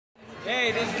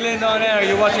Hey, this is Glenn on air.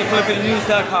 You're watching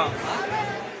PhilippineNews.com.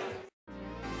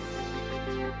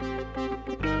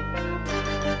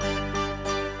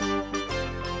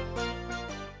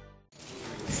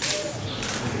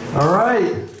 All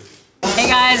right. Hey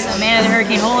guys, I'm Ana the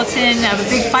Hurricane Julaton. I have a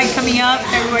big fight coming up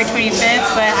February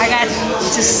 25th, but I got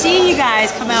to see you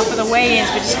guys come out for the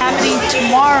weigh-ins, which is happening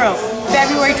tomorrow,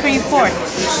 February 24th,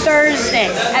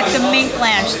 Thursday, at the Mink Bar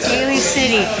Lounge, Daly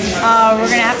City. We're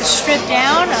going to have to strip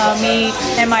down, me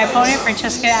and my opponent,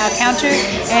 Franchesca Alcanter,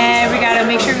 and we got to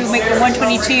make sure we make the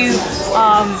 122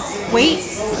 weight.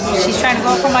 She's trying to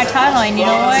go for my title, and you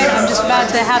know what? I'm just about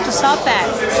to have to stop that.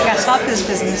 I got to stop this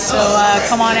business. So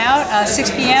come on out,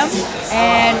 6 p.m.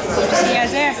 and hope to see you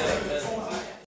guys there.